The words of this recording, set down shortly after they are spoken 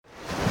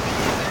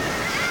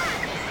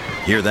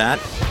Hear that?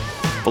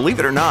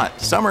 Believe it or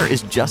not, summer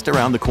is just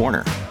around the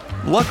corner.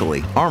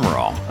 Luckily, Armor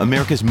All,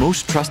 America's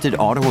most trusted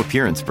auto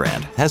appearance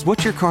brand, has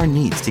what your car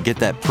needs to get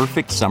that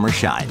perfect summer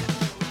shine.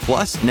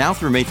 Plus, now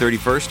through May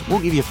 31st, we'll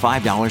give you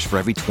 $5 for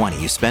every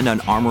 $20 you spend on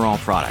Armor All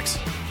products.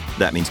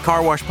 That means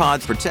car wash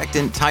pods,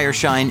 protectant, tire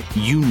shine,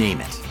 you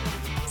name it.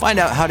 Find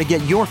out how to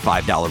get your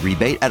 $5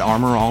 rebate at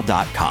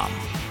armorall.com.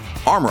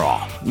 Armor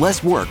All,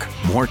 less work,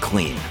 more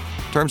clean.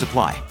 Terms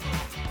apply.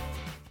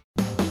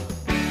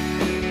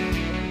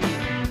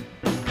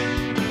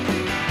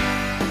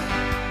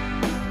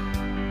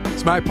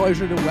 It's my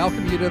pleasure to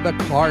welcome you to the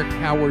Clark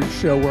Howard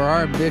Show, where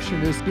our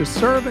mission is to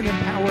serve and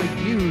empower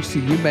you so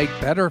you make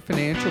better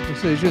financial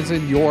decisions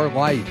in your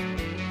life.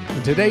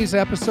 In today's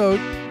episode,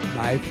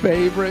 my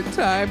favorite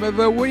time of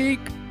the week,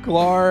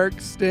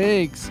 Clark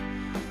Stinks.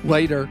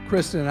 Later,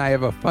 Christa and I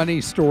have a funny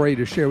story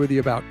to share with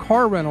you about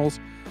car rentals,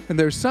 and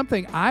there's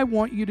something I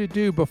want you to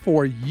do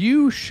before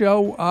you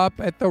show up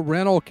at the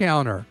rental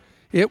counter.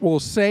 It will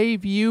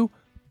save you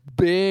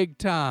big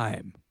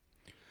time.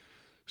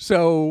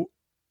 So,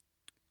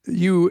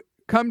 you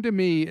come to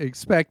me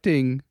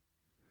expecting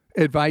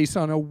advice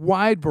on a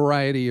wide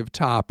variety of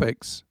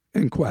topics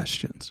and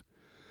questions.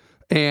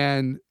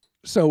 And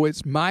so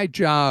it's my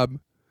job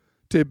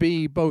to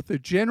be both a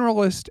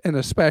generalist and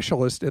a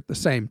specialist at the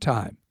same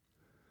time.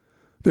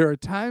 There are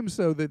times,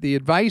 though, that the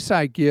advice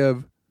I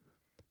give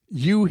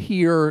you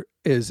hear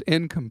is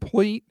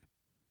incomplete,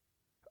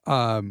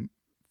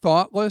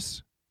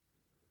 thoughtless,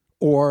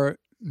 or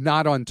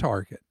not on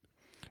target.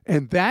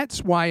 And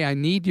that's why I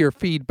need your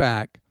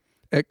feedback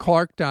at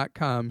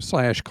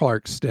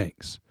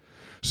clark.com/clarkstinks.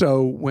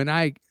 So when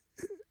I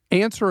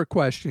answer a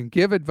question,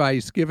 give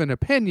advice, give an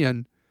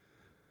opinion,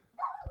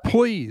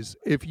 please,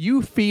 if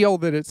you feel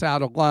that it's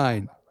out of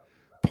line,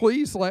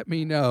 please let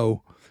me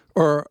know.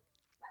 Or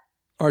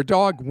our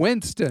dog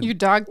Winston, your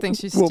dog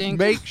thinks you will stink,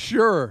 make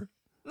sure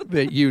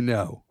that you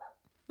know.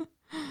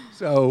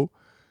 So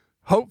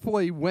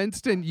hopefully,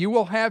 Winston, you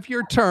will have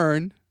your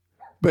turn,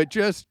 but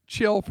just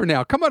chill for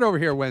now. Come on over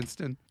here,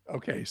 Winston.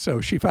 Okay,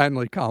 so she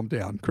finally calmed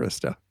down,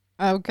 Christa.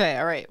 Okay,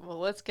 all right. Well,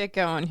 let's get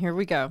going. Here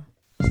we go.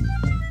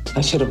 I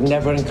should have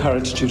never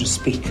encouraged you to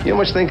speak. You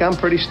must think I'm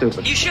pretty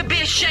stupid. You should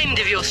be ashamed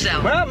of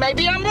yourself. Well,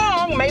 maybe I'm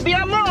wrong. Maybe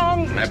I'm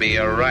wrong. Maybe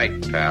you're right,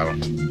 pal.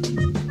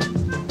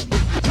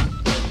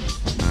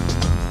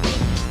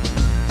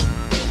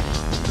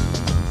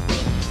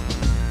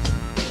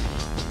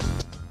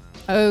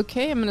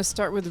 Okay, I'm going to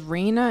start with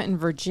Raina in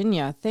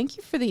Virginia. Thank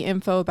you for the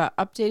info about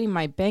updating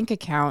my bank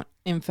account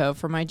info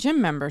for my gym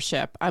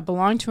membership. I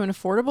belong to an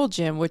affordable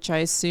gym, which I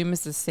assume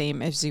is the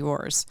same as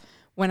yours.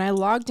 When I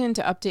logged in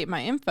to update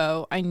my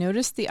info, I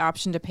noticed the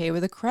option to pay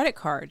with a credit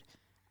card.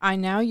 I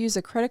now use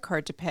a credit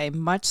card to pay,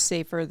 much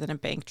safer than a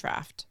bank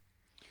draft.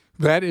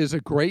 That is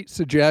a great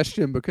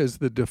suggestion because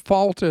the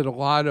default at a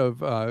lot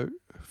of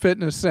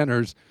fitness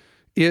centers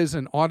is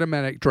an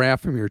automatic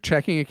draft from your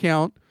checking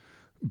account,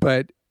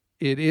 but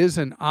it is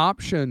an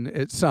option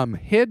at some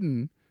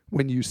hidden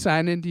when you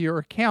sign into your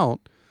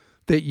account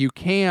that you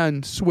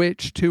can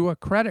switch to a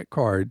credit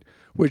card,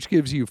 which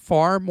gives you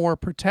far more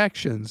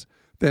protections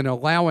than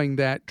allowing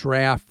that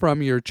draft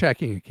from your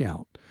checking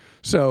account.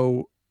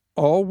 So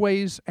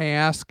always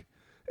ask,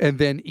 and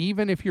then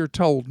even if you're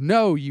told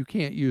no, you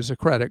can't use a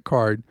credit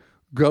card,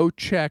 go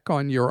check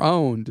on your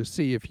own to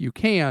see if you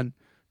can,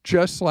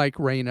 just like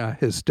Raina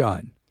has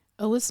done.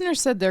 A listener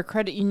said their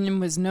credit union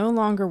was no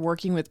longer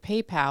working with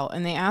PayPal,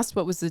 and they asked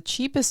what was the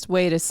cheapest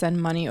way to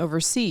send money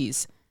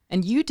overseas.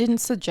 And you didn't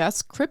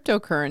suggest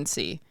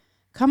cryptocurrency.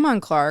 Come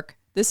on, Clark.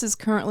 This is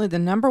currently the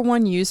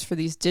 #1 use for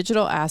these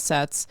digital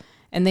assets,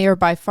 and they are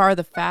by far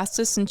the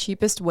fastest and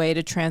cheapest way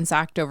to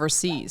transact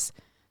overseas.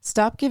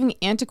 Stop giving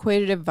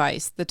antiquated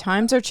advice. The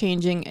times are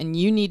changing, and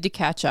you need to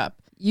catch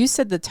up. You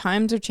said the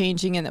times are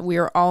changing and that we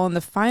are all in the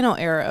final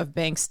era of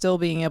banks still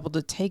being able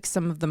to take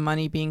some of the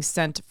money being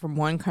sent from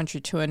one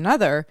country to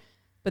another,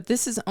 but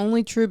this is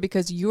only true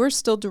because you're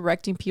still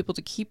directing people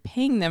to keep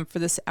paying them for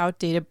this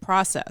outdated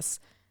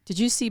process. Did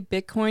you see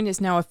Bitcoin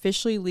is now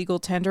officially legal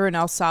tender in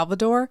El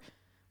Salvador?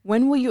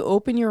 When will you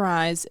open your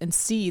eyes and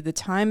see the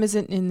time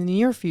isn't in the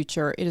near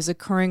future, it is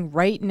occurring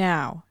right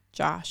now?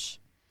 Josh.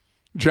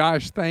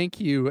 Josh, thank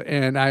you,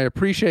 and I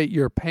appreciate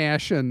your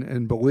passion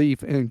and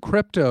belief in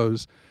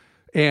cryptos.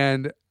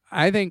 And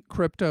I think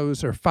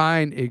cryptos are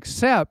fine,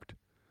 except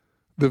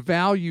the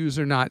values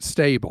are not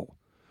stable.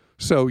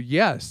 So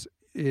yes,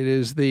 it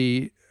is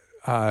the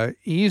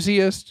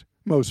easiest,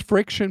 most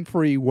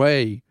friction-free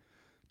way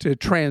to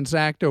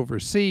transact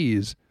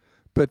overseas,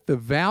 but the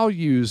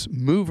values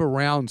move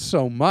around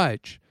so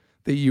much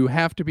that you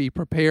have to be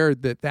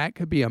prepared that that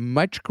could be a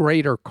much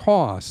greater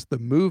cost. The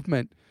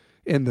movement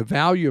in the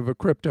value of a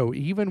crypto,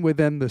 even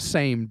within the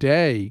same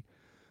day,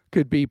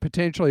 could be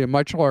potentially a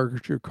much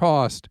larger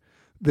cost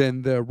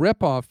than the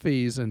rip-off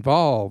fees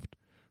involved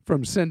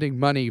from sending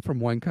money from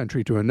one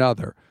country to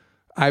another.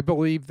 I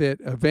believe that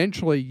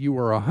eventually you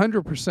are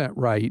 100%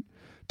 right.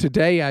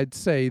 Today, I'd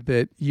say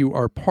that you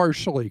are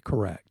partially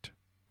correct.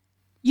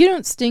 You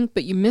don't stink,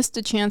 but you missed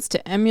a chance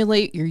to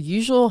emulate your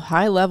usual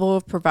high level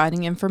of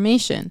providing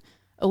information.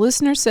 A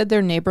listener said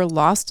their neighbor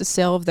lost a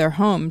sale of their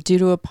home due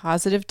to a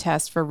positive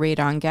test for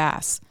radon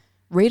gas.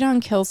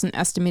 Radon kills an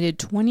estimated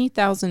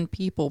 20,000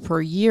 people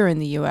per year in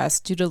the U.S.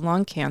 due to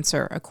lung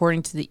cancer,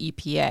 according to the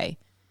EPA.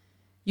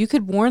 You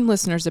could warn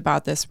listeners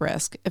about this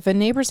risk. If a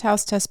neighbor's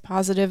house tests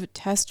positive,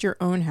 test your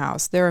own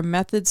house. There are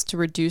methods to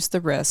reduce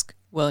the risk.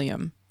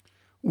 William.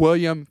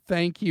 William,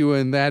 thank you,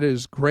 and that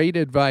is great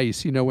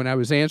advice. You know, when I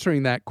was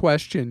answering that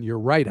question, you're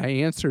right, I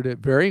answered it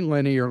very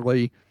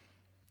linearly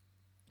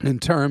in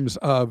terms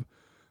of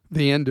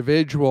the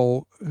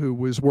individual who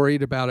was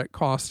worried about it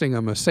costing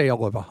them a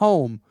sale of a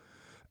home.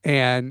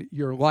 And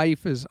your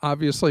life is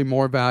obviously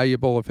more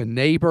valuable if a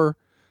neighbor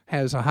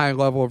has a high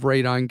level of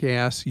radon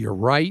gas. You're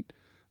right.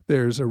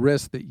 There's a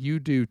risk that you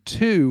do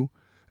too,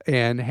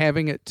 and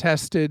having it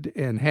tested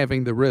and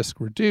having the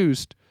risk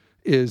reduced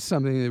is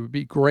something that would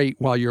be great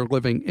while you're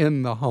living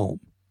in the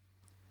home.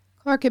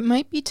 Clark, it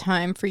might be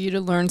time for you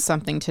to learn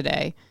something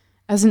today.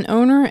 As an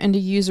owner and a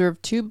user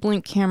of 2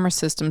 Blink camera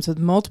systems with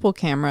multiple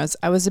cameras,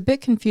 I was a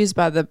bit confused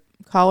by the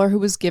caller who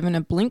was given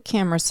a Blink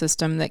camera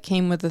system that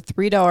came with a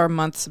 $3 a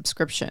month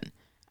subscription.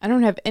 I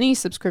don't have any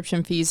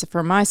subscription fees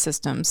for my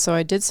systems, so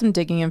I did some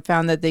digging and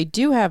found that they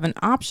do have an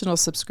optional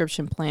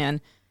subscription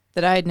plan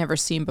that I had never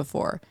seen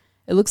before.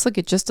 It looks like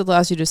it just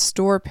allows you to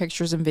store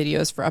pictures and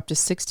videos for up to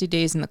 60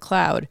 days in the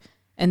cloud,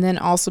 and then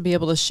also be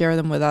able to share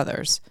them with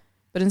others.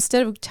 But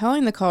instead of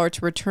telling the caller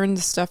to return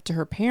the stuff to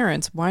her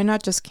parents, why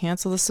not just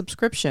cancel the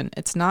subscription?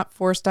 It's not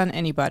forced on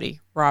anybody.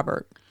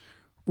 Robert.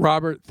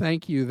 Robert,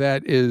 thank you.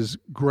 That is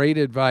great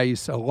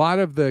advice. A lot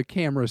of the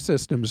camera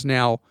systems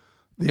now,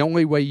 the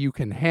only way you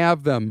can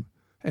have them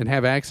and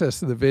have access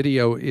to the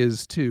video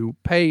is to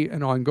pay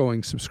an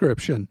ongoing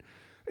subscription.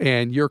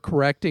 And you're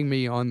correcting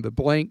me on the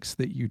Blinks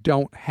that you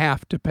don't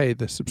have to pay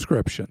the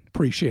subscription.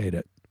 Appreciate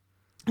it.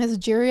 As a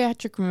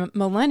geriatric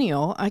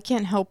millennial, I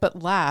can't help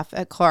but laugh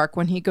at Clark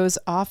when he goes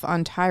off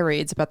on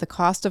tirades about the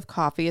cost of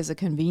coffee as a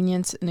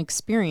convenience and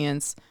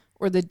experience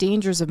or the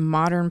dangers of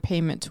modern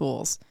payment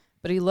tools.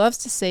 But he loves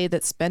to say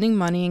that spending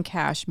money in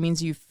cash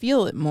means you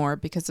feel it more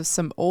because of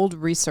some old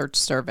research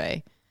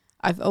survey.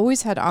 I've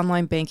always had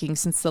online banking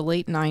since the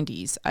late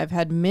 90s. I've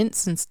had Mint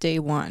since day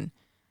one.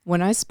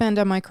 When I spend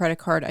on my credit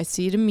card, I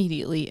see it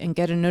immediately and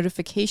get a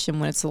notification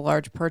when it's a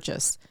large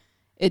purchase.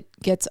 It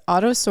gets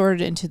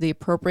auto-sorted into the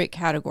appropriate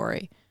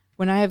category.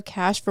 When I have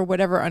cash for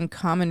whatever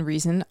uncommon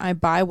reason, I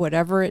buy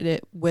whatever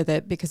with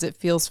it because it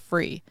feels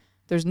free.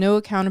 There's no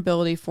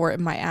accountability for it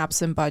in my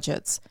apps and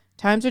budgets.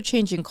 Times are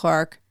changing,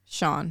 Clark.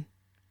 Sean.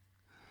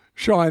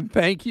 Sean,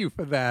 thank you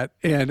for that.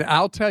 And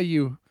I'll tell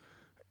you,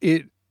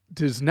 it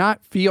does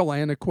not feel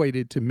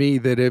antiquated to me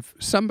that if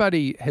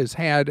somebody has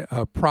had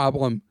a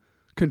problem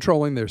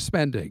controlling their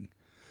spending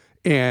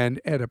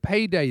and at a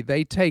payday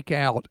they take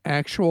out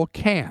actual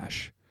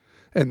cash,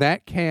 and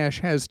that cash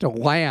has to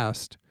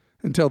last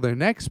until their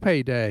next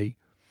payday,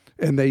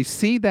 and they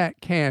see that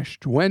cash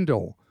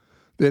dwindle,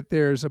 that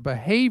there's a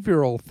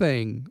behavioral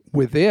thing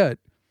with it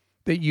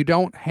that you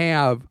don't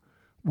have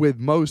with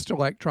most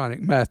electronic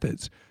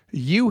methods.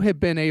 You have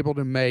been able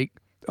to make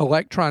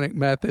electronic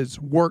methods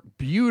work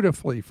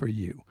beautifully for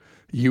you.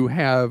 You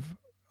have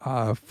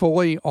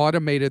fully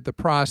automated the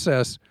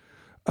process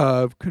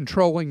of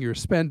controlling your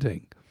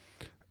spending.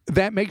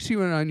 That makes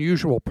you an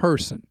unusual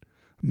person.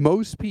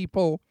 Most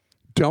people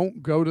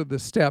don't go to the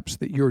steps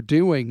that you're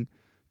doing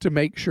to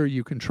make sure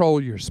you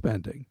control your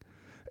spending.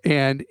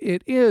 And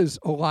it is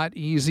a lot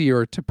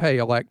easier to pay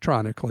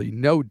electronically,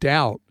 no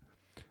doubt.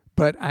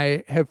 But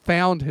I have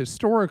found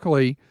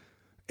historically,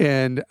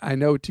 and I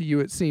know to you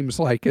it seems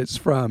like it's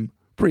from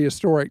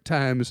prehistoric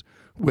times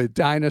with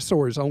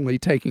dinosaurs only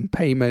taking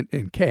payment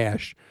in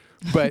cash,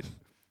 but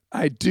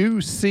I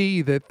do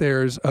see that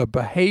there's a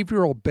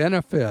behavioral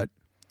benefit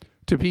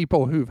to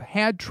people who've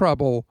had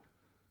trouble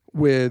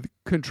with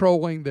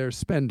controlling their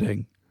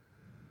spending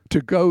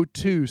to go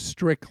to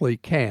strictly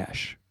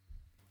cash.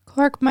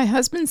 Clark, my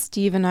husband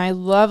Steve and I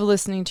love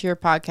listening to your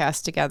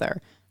podcast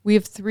together. We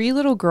have 3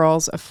 little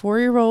girls, a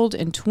 4-year-old,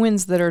 and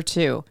twins that are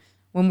 2.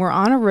 When we're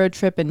on a road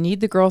trip and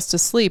need the girls to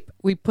sleep,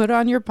 we put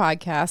on your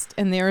podcast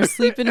and they're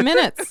asleep in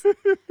minutes.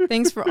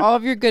 Thanks for all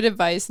of your good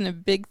advice and a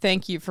big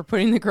thank you for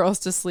putting the girls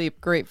to sleep.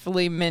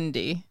 Gratefully,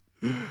 Mindy.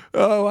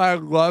 Oh, I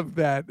love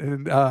that.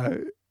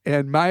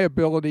 And my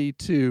ability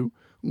to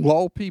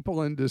lull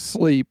people into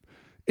sleep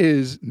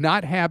is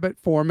not habit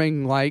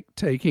forming like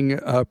taking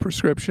a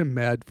prescription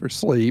med for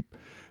sleep.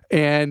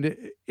 And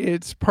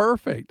it's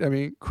perfect. I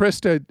mean,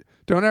 Christa,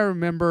 don't I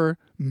remember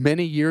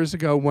many years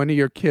ago one of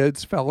your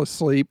kids fell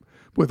asleep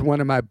with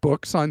one of my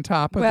books on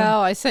top of them?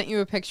 Well, I sent you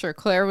a picture.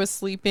 Claire was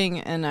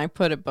sleeping and I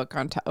put a book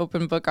on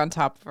open book on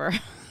top of her.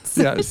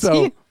 Yeah,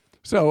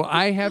 so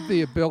I have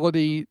the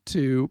ability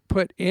to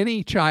put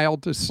any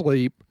child to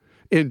sleep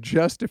in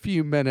just a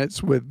few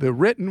minutes with the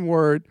written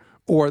word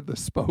or the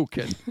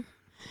spoken.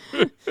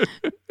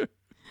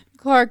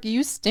 Clark,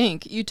 you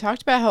stink. You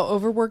talked about how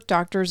overworked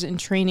doctors in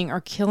training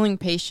are killing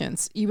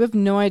patients. You have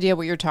no idea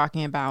what you're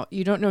talking about.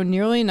 You don't know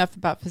nearly enough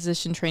about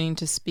physician training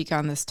to speak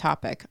on this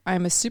topic. I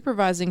am a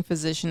supervising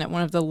physician at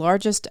one of the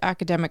largest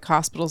academic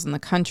hospitals in the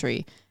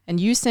country, and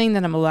you saying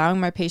that I'm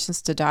allowing my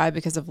patients to die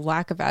because of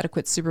lack of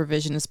adequate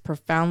supervision is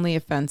profoundly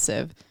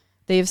offensive.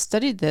 They have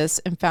studied this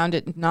and found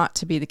it not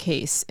to be the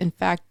case. In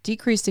fact,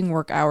 decreasing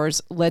work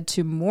hours led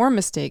to more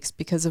mistakes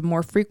because of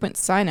more frequent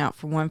sign-out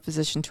from one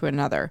physician to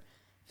another.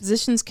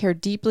 Physicians care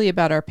deeply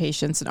about our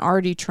patients and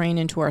already train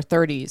into our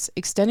 30s.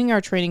 Extending our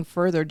training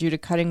further due to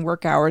cutting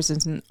work hours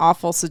is an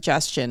awful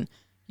suggestion.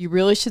 You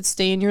really should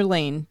stay in your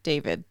lane,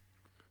 David.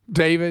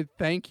 David,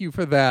 thank you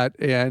for that.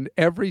 And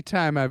every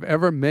time I've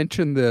ever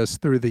mentioned this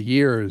through the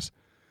years,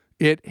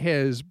 it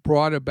has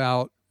brought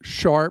about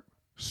sharp,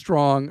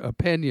 strong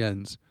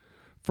opinions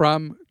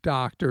from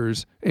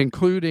doctors,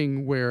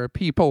 including where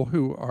people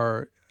who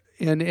are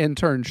in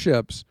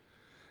internships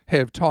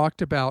have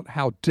talked about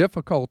how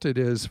difficult it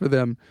is for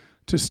them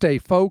to stay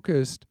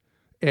focused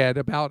at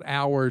about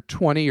hour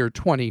 20 or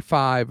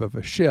 25 of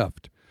a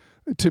shift.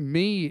 To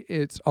me,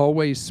 it's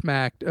always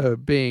smacked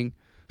of being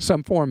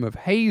some form of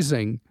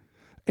hazing.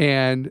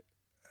 And,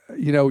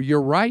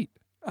 you're right.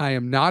 I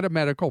am not a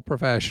medical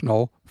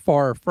professional,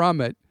 far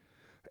from it.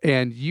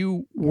 And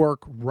you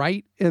work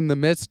right in the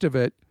midst of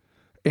it.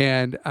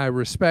 And I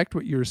respect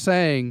what you're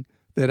saying,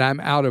 that I'm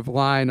out of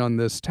line on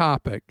this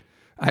topic.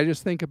 I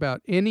just think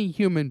about any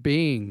human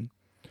being,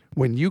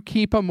 when you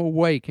keep them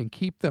awake and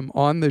keep them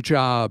on the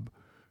job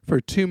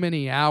for too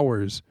many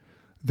hours,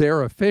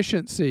 their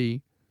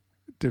efficiency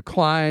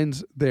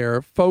declines,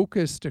 their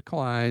focus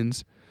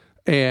declines,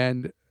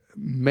 and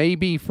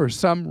maybe for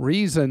some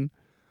reason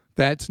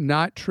that's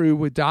not true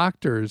with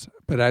doctors,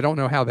 but I don't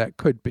know how that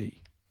could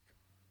be.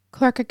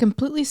 Clark, I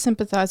completely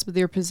sympathize with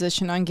your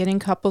position on getting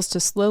couples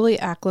to slowly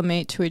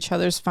acclimate to each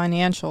other's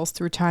financials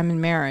through time in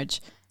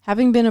marriage.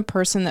 Having been a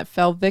person that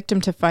fell victim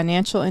to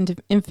financial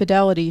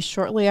infidelity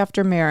shortly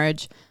after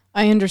marriage,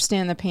 I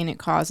understand the pain it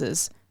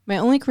causes. My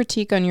only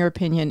critique on your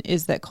opinion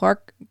is that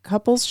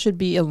couples should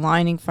be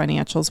aligning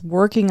financials,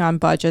 working on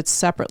budgets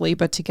separately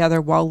but together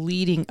while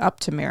leading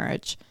up to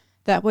marriage.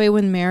 That way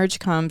when marriage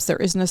comes, there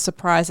isn't a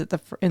surprise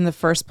in the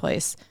first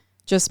place.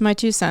 Just my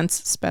 2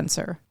 cents,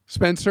 Spencer.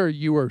 Spencer,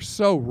 you are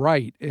so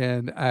right.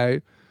 And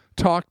I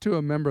talked to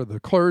a member of the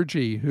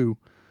clergy who,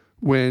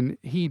 when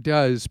he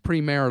does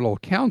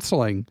premarital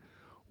counseling,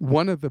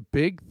 one of the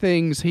big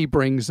things he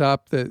brings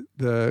up that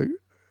the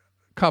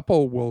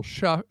couple will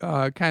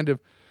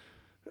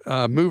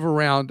move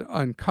around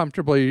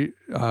uncomfortably,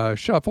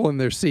 shuffle in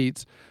their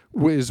seats,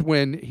 is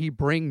when he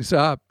brings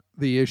up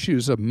the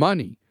issues of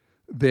money.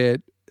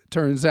 That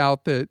turns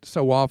out that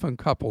so often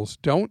couples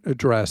don't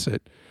address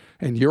it.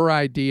 And your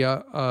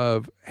idea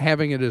of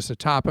having it as a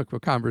topic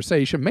of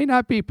conversation may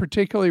not be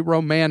particularly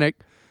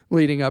romantic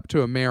leading up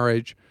to a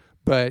marriage,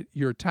 but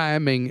your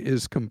timing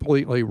is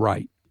completely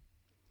right.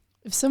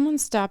 If someone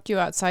stopped you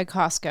outside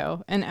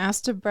Costco and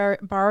asked to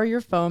borrow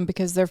your phone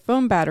because their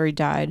phone battery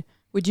died,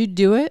 would you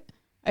do it?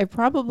 I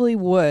probably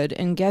would,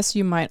 and guess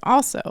you might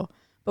also.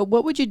 But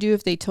what would you do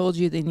if they told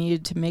you they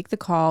needed to make the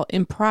call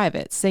in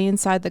private, say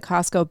inside the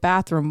Costco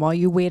bathroom while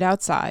you wait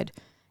outside,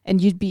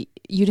 and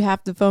you'd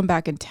have the phone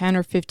back in 10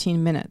 or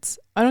 15 minutes?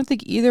 I don't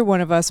think either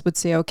one of us would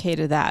say okay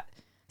to that.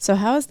 So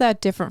how is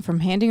that different from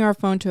handing our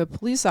phone to a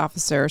police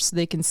officer so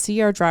they can see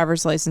our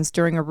driver's license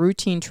during a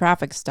routine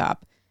traffic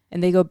stop,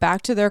 and they go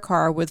back to their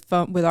car with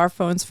our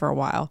phones for a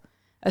while?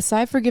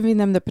 Aside from giving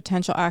them the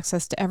potential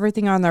access to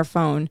everything on their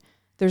phone,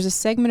 there's a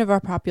segment of our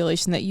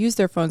population that use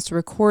their phones to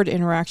record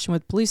interaction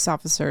with police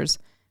officers,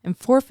 and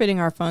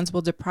forfeiting our phones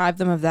will deprive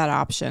them of that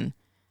option.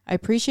 I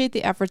appreciate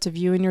the efforts of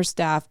you and your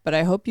staff, but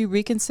I hope you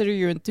reconsider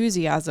your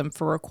enthusiasm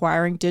for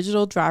requiring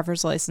digital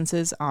driver's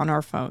licenses on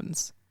our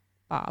phones.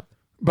 Bob.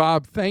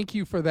 Bob, thank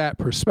you for that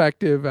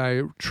perspective.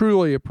 I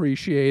truly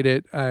appreciate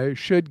it. I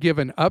should give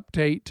an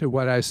update to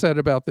what I said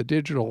about the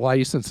digital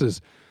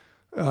licenses.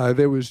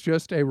 There was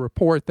just a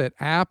report that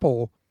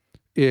Apple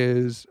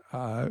is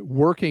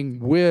working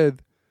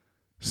with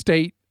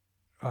state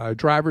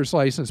driver's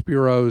license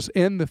bureaus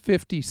in the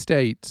 50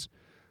 states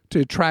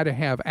to try to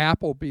have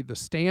Apple be the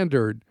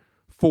standard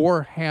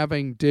for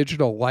having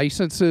digital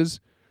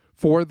licenses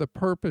for the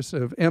purpose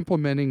of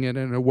implementing it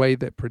in a way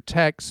that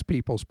protects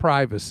people's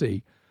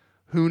privacy.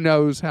 Who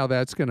knows how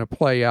that's going to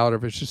play out,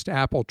 if it's just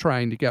Apple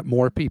trying to get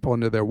more people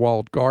into their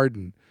walled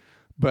garden.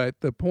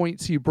 But the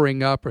points you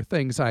bring up are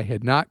things I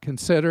had not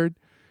considered,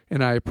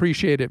 and I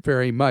appreciate it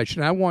very much.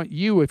 And I want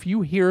you, if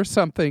you hear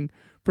something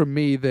from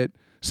me that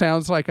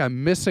sounds like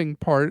I'm missing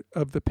part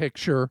of the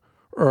picture,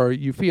 or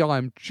you feel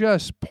I'm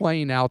just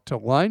plain out to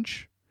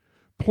lunch,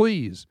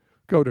 please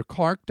go to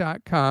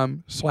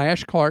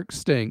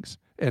clark.com/ClarkStinks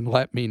and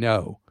let me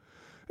know.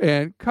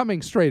 And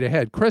coming straight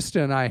ahead,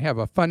 Christa and I have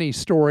a funny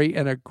story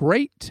and a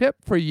great tip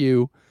for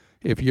you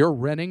if you're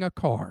renting a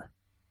car.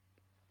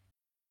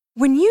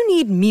 When you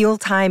need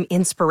mealtime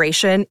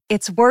inspiration,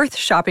 it's worth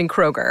shopping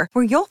Kroger,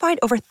 where you'll find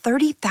over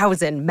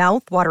 30,000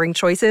 mouth-watering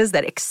choices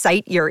that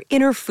excite your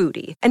inner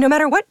foodie. And no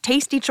matter what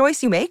tasty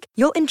choice you make,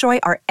 you'll enjoy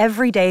our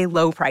everyday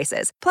low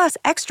prices, plus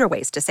extra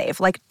ways to save,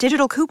 like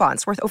digital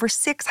coupons worth over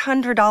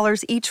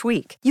 $600 each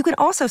week. You can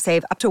also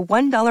save up to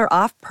 $1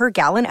 off per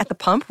gallon at the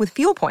pump with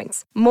fuel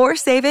points. More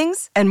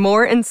savings and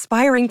more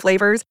inspiring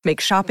flavors make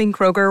shopping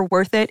Kroger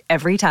worth it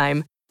every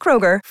time.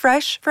 Kroger,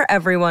 fresh for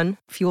everyone.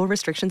 Fuel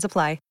restrictions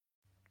apply.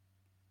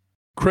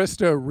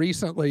 Christa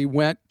recently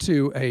went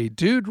to a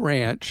dude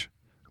ranch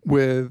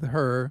with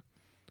her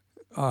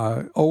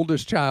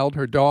oldest child,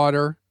 her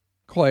daughter,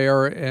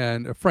 Claire,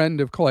 and a friend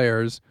of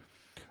Claire's,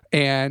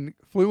 and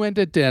flew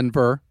into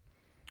Denver,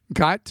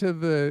 got to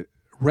the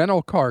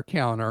rental car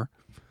counter,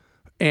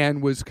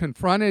 and was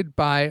confronted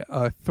by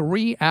a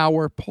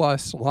 3-hour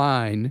plus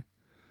line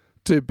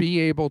to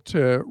be able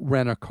to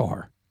rent a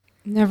car.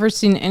 Never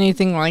seen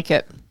anything like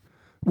it.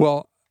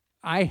 Well,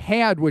 I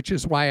had, which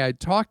is why I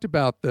talked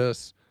about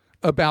this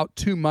about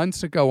 2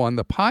 months ago on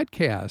the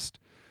podcast,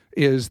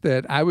 is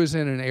that I was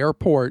in an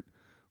airport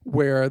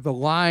where the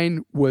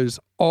line was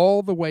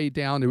all the way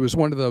down. It was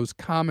one of those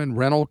common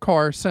rental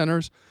car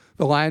centers.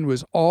 The line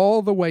was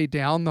all the way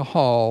down the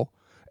hall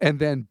and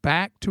then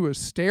back to a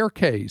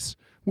staircase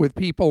with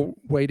people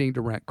waiting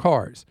to rent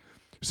cars.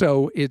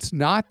 So it's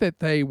not that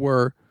they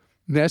were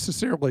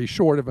necessarily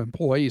short of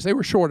employees. They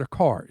were short of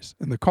cars,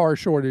 and the car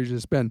shortage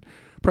has been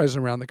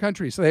present around the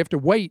country. So they have to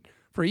wait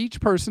for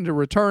each person to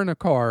return a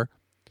car,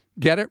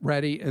 get it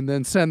ready, and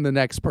then send the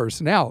next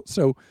person out.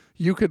 So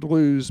you could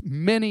lose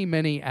many,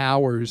 many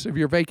hours of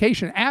your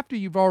vacation after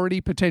you've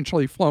already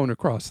potentially flown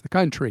across the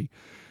country.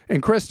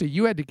 And Christa,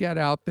 you had to get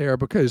out there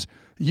because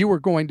you were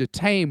going to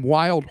tame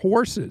wild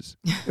horses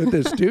at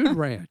this dude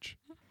ranch.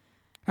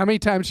 How many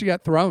times you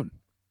got thrown?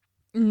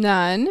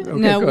 None. Okay,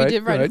 no, we good,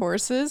 did ride good.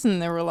 horses,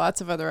 and there were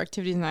lots of other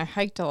activities, and I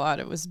hiked a lot.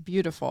 It was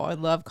beautiful. I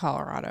love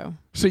Colorado.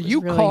 So It was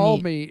you really call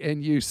neat. me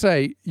and you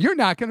say, you're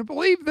not going to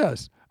believe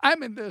this.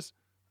 I'm in this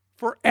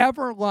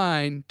forever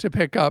line to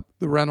pick up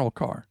the rental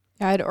car.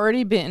 I had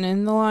already been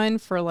in the line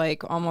for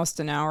like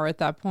almost an hour at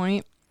that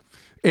point.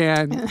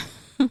 And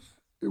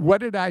what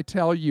did I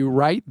tell you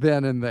right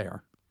then and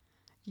there?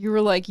 You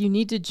were like, you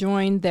need to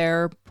join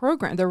their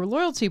program, their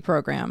loyalty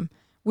program,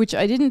 which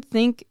I didn't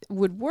think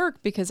would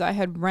work because I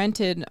had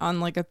rented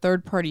on like a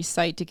third-party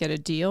site to get a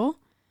deal.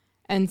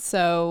 And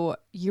so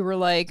you were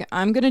like,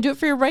 I'm going to do it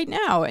for you right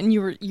now. And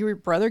your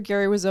brother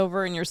Gary was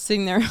over, and you're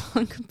sitting there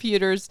on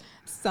computers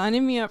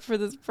signing me up for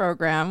this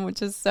program,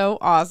 which is so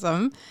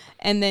awesome.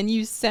 And then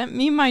you sent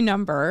me my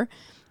number.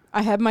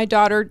 I had my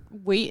daughter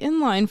wait in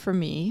line for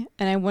me,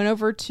 and I went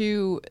over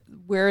to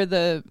where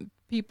the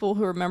people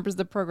who are members of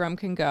the program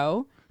can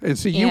go. And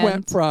so you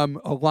went from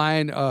a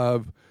line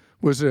of,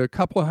 was it a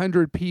couple of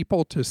hundred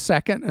people to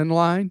second in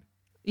line?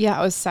 Yeah,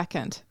 I was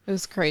second. It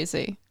was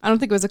crazy. I don't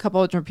think it was a couple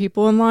hundred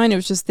people in line. It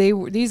was just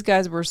these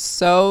guys were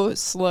so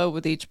slow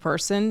with each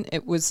person.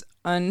 It was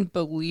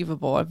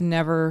unbelievable. I've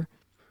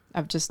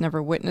just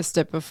never witnessed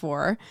it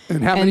before.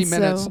 And how many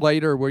minutes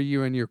later were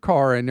you in your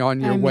car and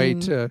on your way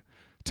to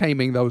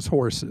taming those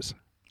horses?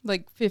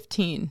 Like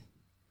 15.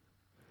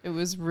 It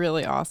was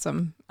really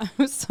awesome. I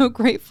was so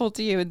grateful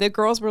to you. The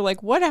girls were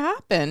like, what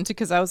happened?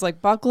 Because I was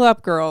like, buckle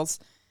up, girls.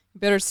 You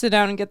better sit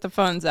down and get the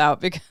phones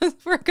out because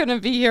we're going to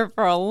be here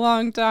for a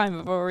long time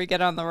before we get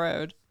on the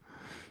road.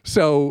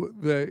 So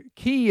the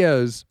key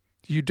is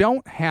you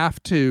don't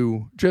have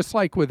to, just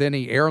like with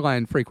any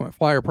airline frequent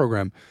flyer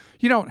program,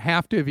 you don't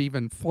have to have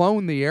even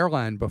flown the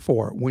airline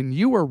before. When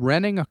you are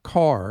renting a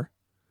car,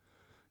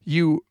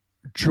 you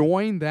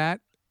join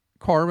that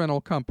car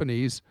rental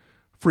company's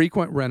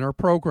frequent renter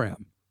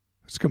program.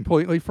 It's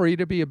completely free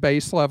to be a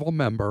base level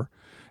member,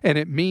 and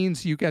it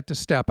means you get to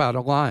step out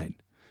of line.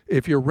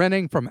 If you're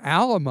renting from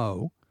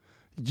Alamo,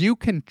 you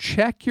can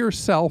check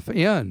yourself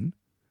in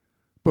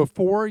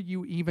before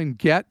you even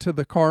get to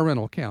the car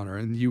rental counter,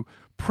 and you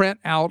print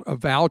out a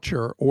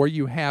voucher or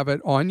you have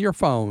it on your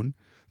phone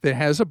that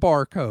has a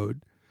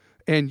barcode,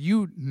 and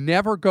you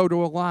never go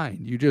to a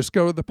line. You just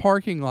go to the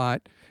parking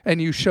lot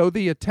and you show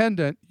the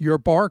attendant your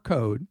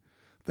barcode.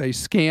 They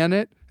scan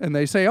it and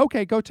they say,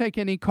 okay, go take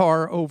any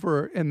car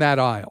over in that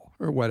aisle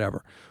or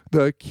whatever.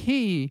 The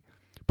key,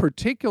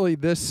 particularly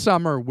this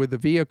summer with the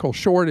vehicle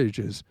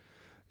shortages,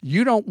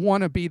 you don't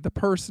want to be the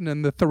person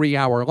in the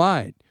 3-hour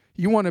line.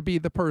 You want to be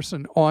the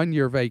person on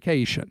your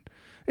vacation.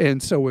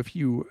 And so if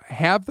you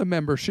have the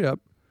membership,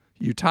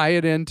 you tie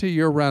it into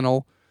your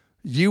rental,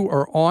 you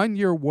are on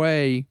your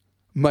way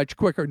much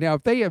quicker. Now,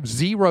 if they have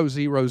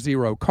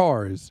 0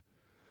 cars,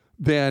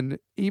 then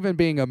even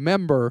being a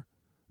member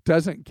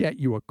doesn't get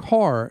you a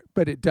car,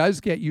 but it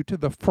does get you to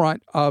the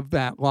front of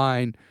that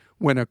line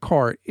when a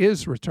car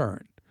is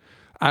returned.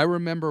 I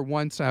remember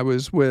once I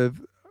was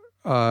with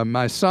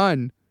my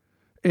son,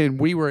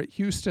 and we were at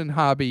Houston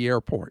Hobby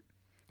Airport,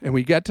 and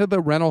we get to the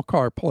rental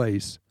car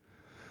place,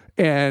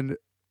 and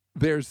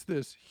there's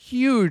this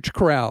huge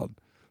crowd.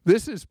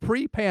 This is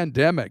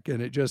pre-pandemic,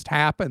 and it just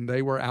happened.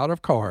 They were out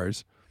of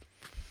cars,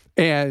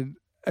 and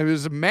it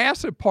was a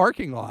massive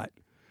parking lot.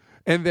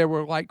 And there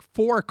were like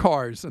 4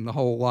 cars in the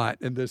whole lot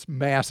in this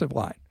massive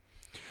line.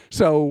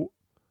 So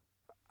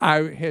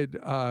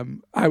I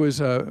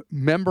was a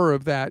member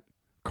of that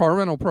car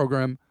rental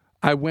program.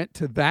 I went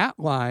to that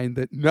line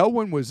that no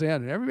one was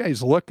in, and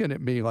everybody's looking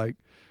at me like,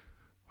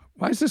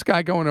 why is this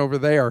guy going over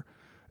there?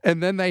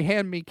 And then they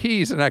hand me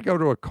keys, and I go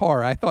to a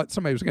car. I thought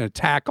somebody was going to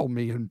tackle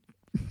me and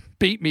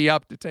beat me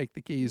up to take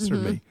the keys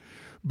from me.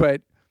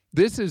 But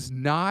this is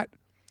not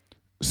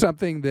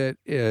something that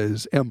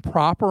is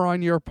improper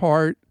on your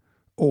part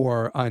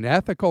or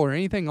unethical or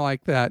anything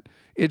like that.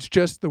 It's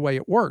just the way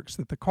it works,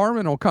 that the car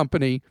rental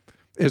company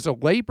is a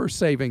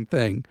labor-saving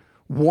thing,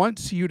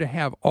 wants you to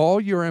have all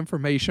your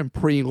information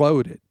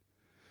preloaded.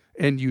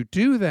 And you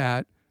do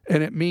that,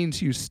 and it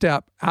means you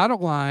step out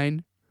of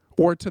line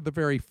or to the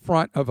very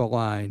front of a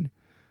line,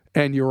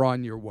 and you're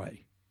on your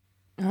way.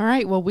 All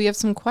right. Well, we have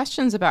some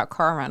questions about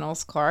car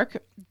rentals, Clark.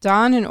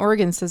 Don in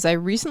Oregon says, I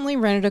recently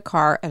rented a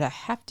car at a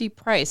hefty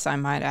price, I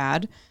might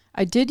add.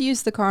 I did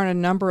use the car on a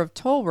number of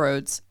toll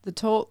roads. The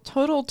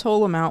total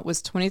toll amount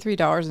was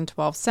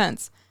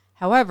 $23.12.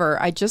 However,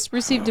 I just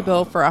received a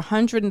bill for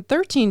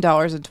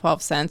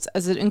 $113.12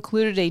 as it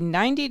included a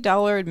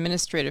 $90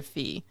 administrative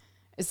fee.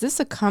 Is this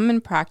a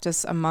common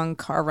practice among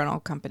car rental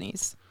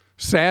companies?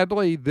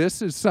 Sadly,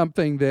 this is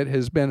something that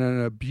has been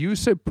an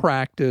abusive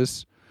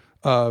practice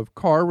of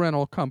car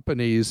rental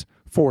companies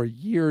for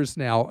years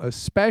now,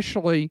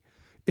 especially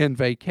in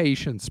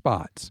vacation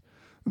spots,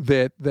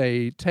 that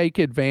they take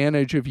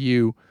advantage of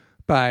you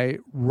by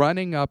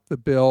running up the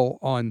bill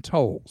on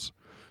tolls.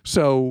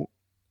 So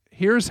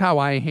here's how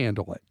I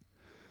handle it.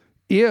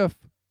 If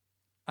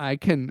I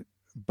can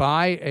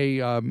buy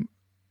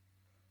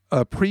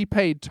a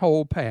prepaid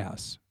toll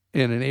pass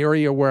in an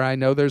area where I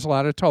know there's a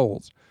lot of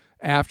tolls,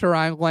 after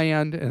I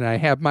land and I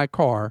have my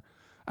car,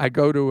 I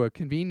go to a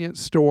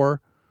convenience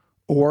store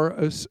or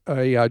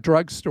a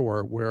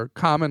drugstore where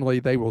commonly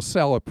they will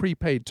sell a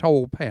prepaid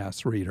toll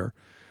pass reader,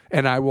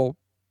 and I will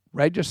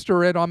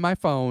register it on my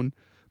phone,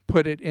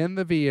 put it in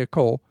the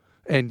vehicle,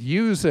 and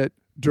use it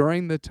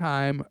during the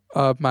time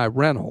of my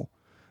rental,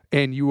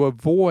 and you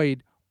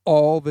avoid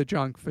all the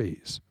junk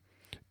fees.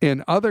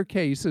 In other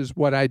cases,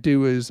 what I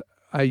do is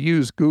I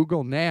use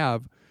Google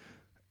Nav,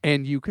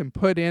 and you can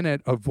put in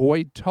it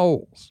avoid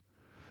tolls,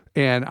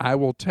 and I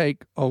will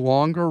take a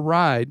longer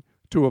ride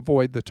to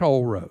avoid the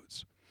toll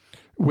roads.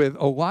 With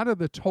a lot of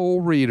the toll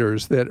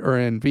readers that are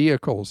in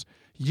vehicles,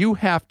 you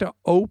have to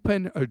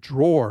open a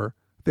drawer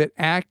that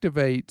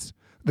activates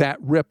that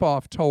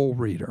rip-off toll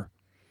reader.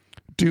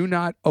 Do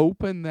not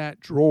open that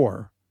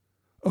drawer.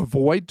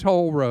 Avoid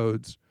toll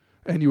roads,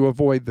 and you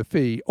avoid the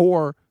fee.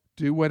 Or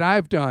do what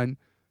I've done.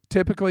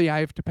 Typically,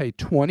 I have to pay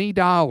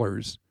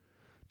 $20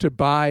 to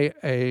buy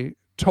a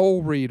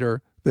toll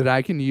reader that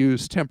I can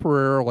use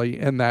temporarily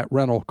in that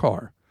rental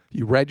car.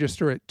 You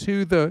register it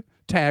to the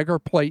tag or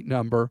plate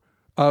number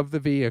of the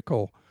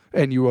vehicle,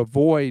 and you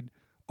avoid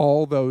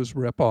all those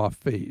rip-off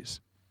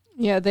fees.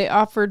 Yeah, they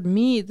offered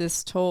me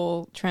this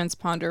toll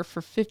transponder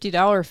for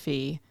 $50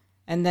 fee,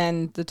 and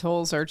then the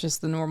tolls are just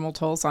the normal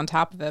tolls on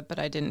top of it, but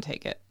I didn't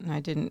take it, and I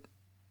didn't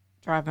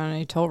drive on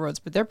any toll roads,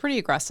 but they're pretty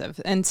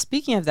aggressive. And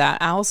speaking of that,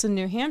 Alice in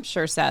New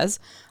Hampshire says,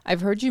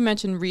 I've heard you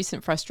mention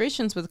recent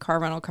frustrations with car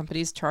rental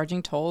companies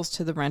charging tolls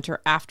to the renter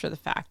after the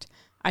fact.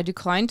 I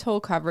declined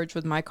toll coverage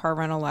with my car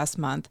rental last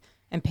month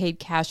and paid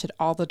cash at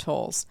all the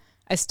tolls.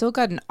 I still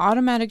got an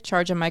automatic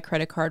charge on my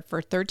credit card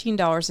for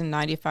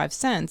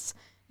 $13.95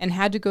 and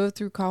had to go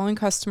through calling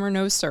customer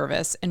no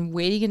service and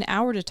waiting an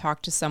hour to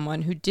talk to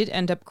someone who did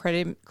end up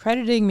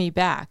crediting me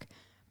back.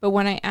 But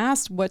when I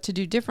asked what to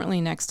do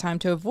differently next time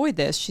to avoid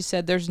this, she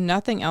said there's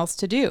nothing else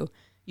to do.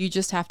 You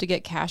just have to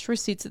get cash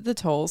receipts at the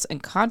tolls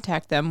and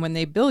contact them when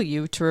they bill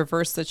you to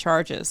reverse the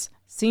charges.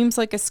 Seems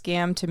like a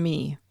scam to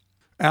me.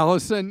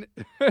 Allison,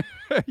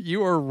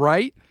 you are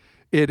right.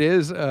 It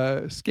is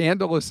a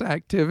scandalous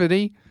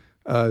activity.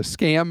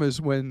 Scam is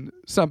when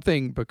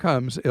something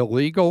becomes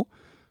illegal.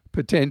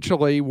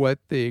 Potentially what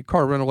the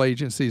car rental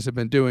agencies have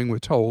been doing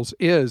with tolls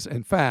is,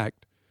 in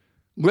fact,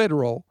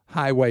 literal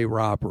highway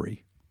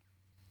robbery.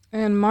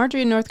 And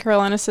Marjorie in North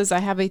Carolina says, I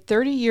have a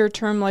 30-year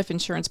term life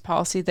insurance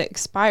policy that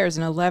expires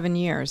in 11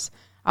 years.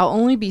 I'll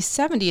only be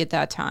 70 at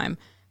that time,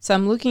 so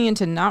I'm looking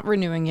into not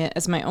renewing it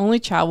as my only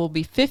child will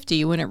be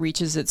 50 when it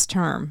reaches its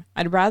term.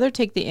 I'd rather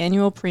take the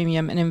annual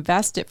premium and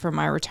invest it for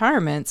my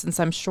retirement since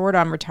I'm short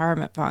on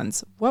retirement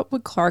funds. What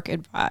would Clark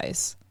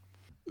advise?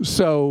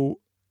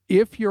 So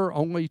if your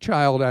only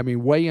child,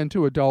 way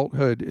into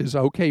adulthood, is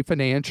okay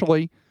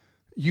financially,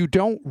 you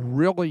don't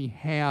really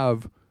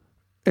have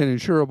an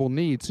insurable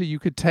need. So you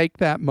could take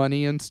that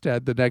money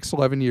instead the next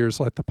 11 years,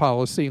 let the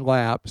policy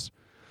lapse,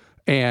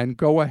 and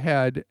go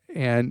ahead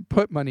and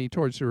put money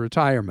towards your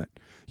retirement.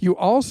 You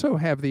also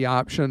have the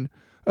option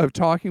of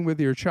talking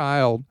with your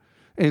child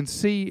and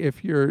see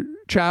if your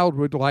child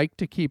would like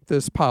to keep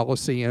this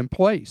policy in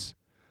place.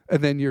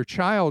 And then your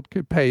child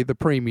could pay the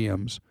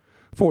premiums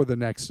for the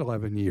next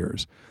 11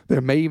 years.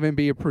 There may even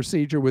be a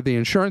procedure with the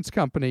insurance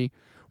company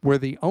where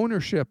the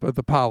ownership of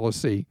the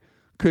policy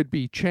could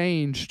be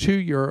changed to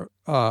your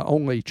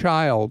only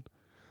child,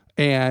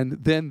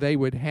 And then they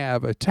would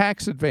have a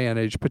tax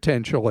advantage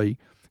potentially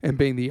in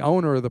being the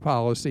owner of the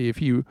policy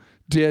if you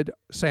did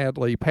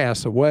sadly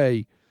pass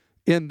away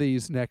in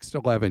these next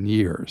 11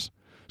 years.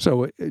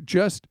 So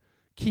just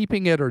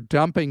keeping it or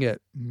dumping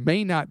it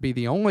may not be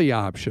the only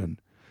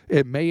option.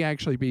 It may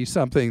actually be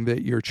something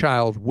that your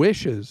child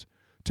wishes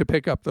to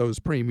pick up those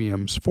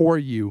premiums for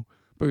you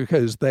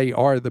because they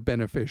are the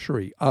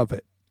beneficiary of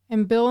it.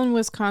 And Bill in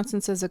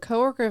Wisconsin says a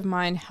coworker of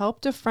mine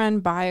helped a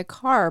friend buy a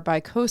car by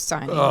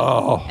co-signing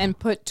and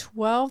put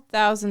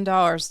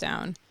 $12,000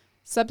 down.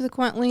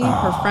 Subsequently,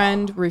 her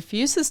friend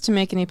refuses to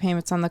make any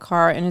payments on the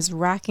car and is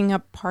racking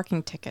up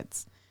parking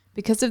tickets.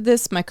 Because of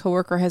this, my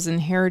coworker has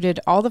inherited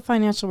all the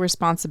financial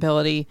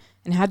responsibility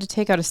and had to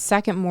take out a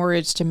second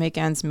mortgage to make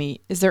ends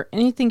meet. Is there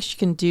anything she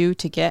can do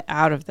to get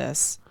out of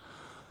this?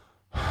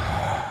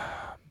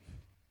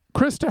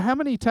 Christa, how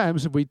many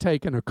times have we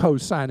taken a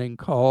co-signing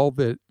call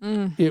that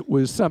it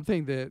was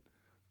something that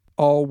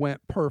all went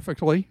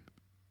perfectly?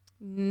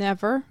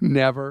 Never.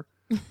 Never.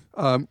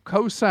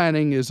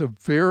 Co-signing is a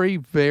very,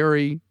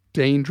 very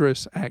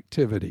dangerous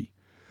activity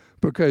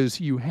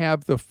because you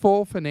have the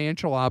full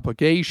financial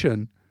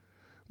obligation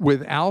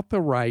without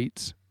the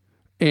rights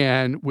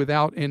and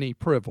without any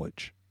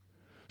privilege.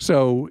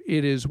 So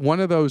it is one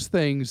of those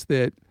things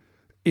that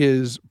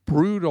is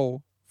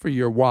brutal for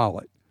your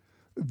wallet.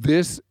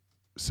 This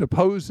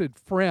supposed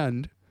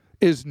friend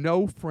is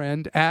no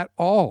friend at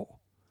all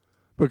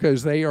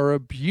because they are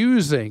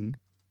abusing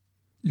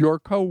your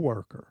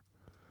coworker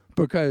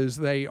because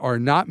they are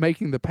not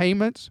making the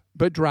payments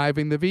but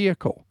driving the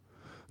vehicle.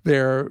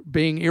 They're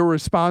being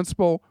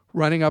irresponsible,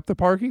 running up the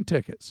parking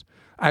tickets.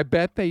 I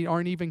bet they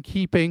aren't even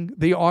keeping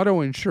the auto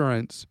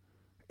insurance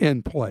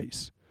in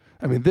place.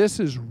 I mean, this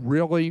is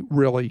really,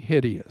 really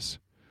hideous.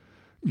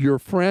 Your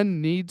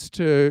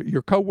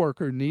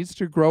coworker needs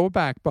to grow a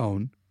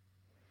backbone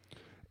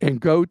and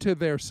go to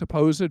their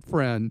supposed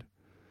friend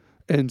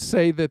and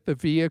say that the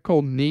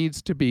vehicle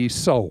needs to be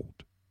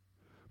sold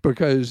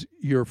because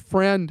your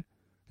friend,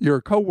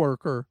 your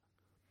coworker,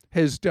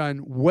 has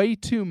done way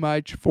too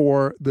much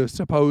for the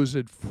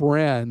supposed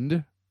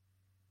friend,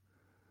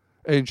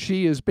 and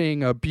she is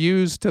being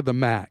abused to the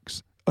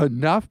max.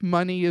 Enough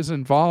money is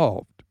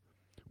involved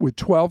with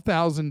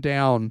 $12,000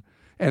 down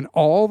and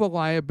all the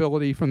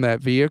liability from that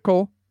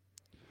vehicle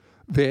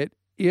that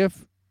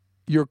if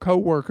your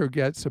coworker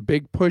gets a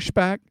big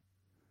pushback,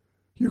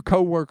 your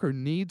coworker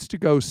needs to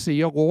go see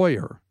a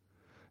lawyer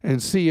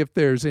and see if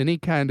there's any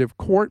kind of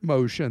court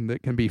motion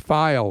that can be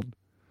filed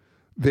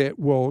that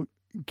will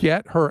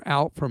get her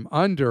out from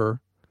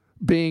under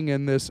being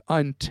in this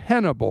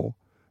untenable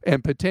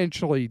and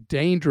potentially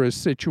dangerous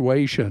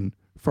situation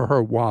for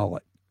her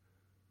wallet.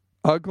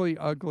 Ugly,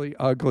 ugly,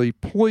 ugly.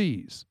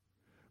 Please,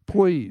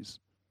 please,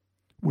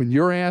 when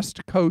you're asked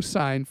to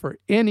co-sign for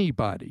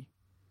anybody,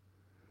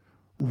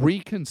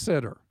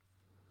 reconsider.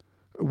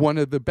 One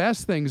of the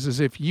best things is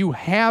if you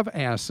have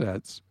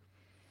assets,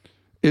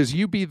 is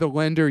you be the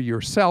lender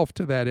yourself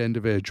to that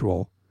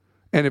individual.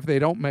 And if they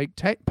don't make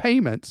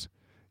payments,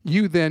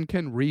 you then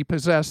can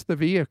repossess the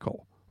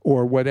vehicle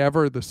or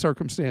whatever the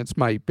circumstance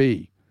might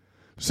be.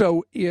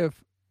 So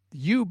if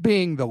you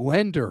being the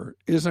lender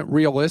isn't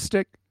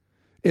realistic,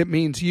 it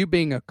means you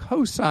being a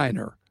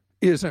co-signer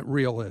isn't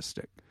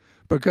realistic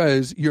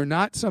because you're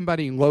not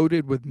somebody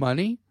loaded with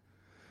money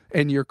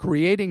and you're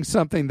creating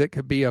something that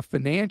could be a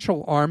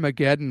financial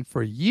Armageddon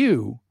for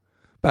you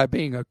by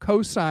being a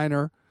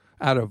co-signer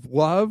out of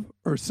love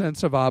or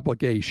sense of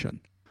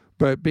obligation.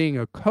 But being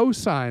a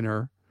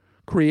co-signer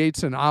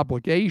creates an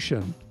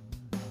obligation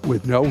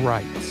with no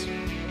rights.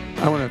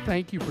 I want to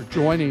thank you for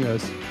joining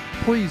us.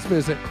 Please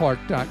visit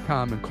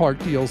Clark.com and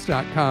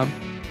ClarkDeals.com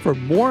for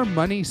more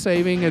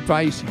money-saving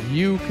advice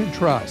you can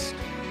trust.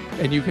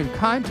 And you can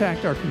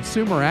contact our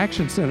Consumer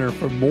Action Center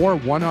for more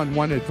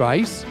one-on-one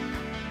advice.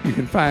 You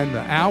can find the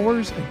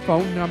hours and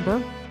phone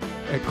number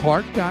at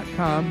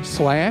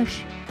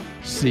Clark.com/CAC.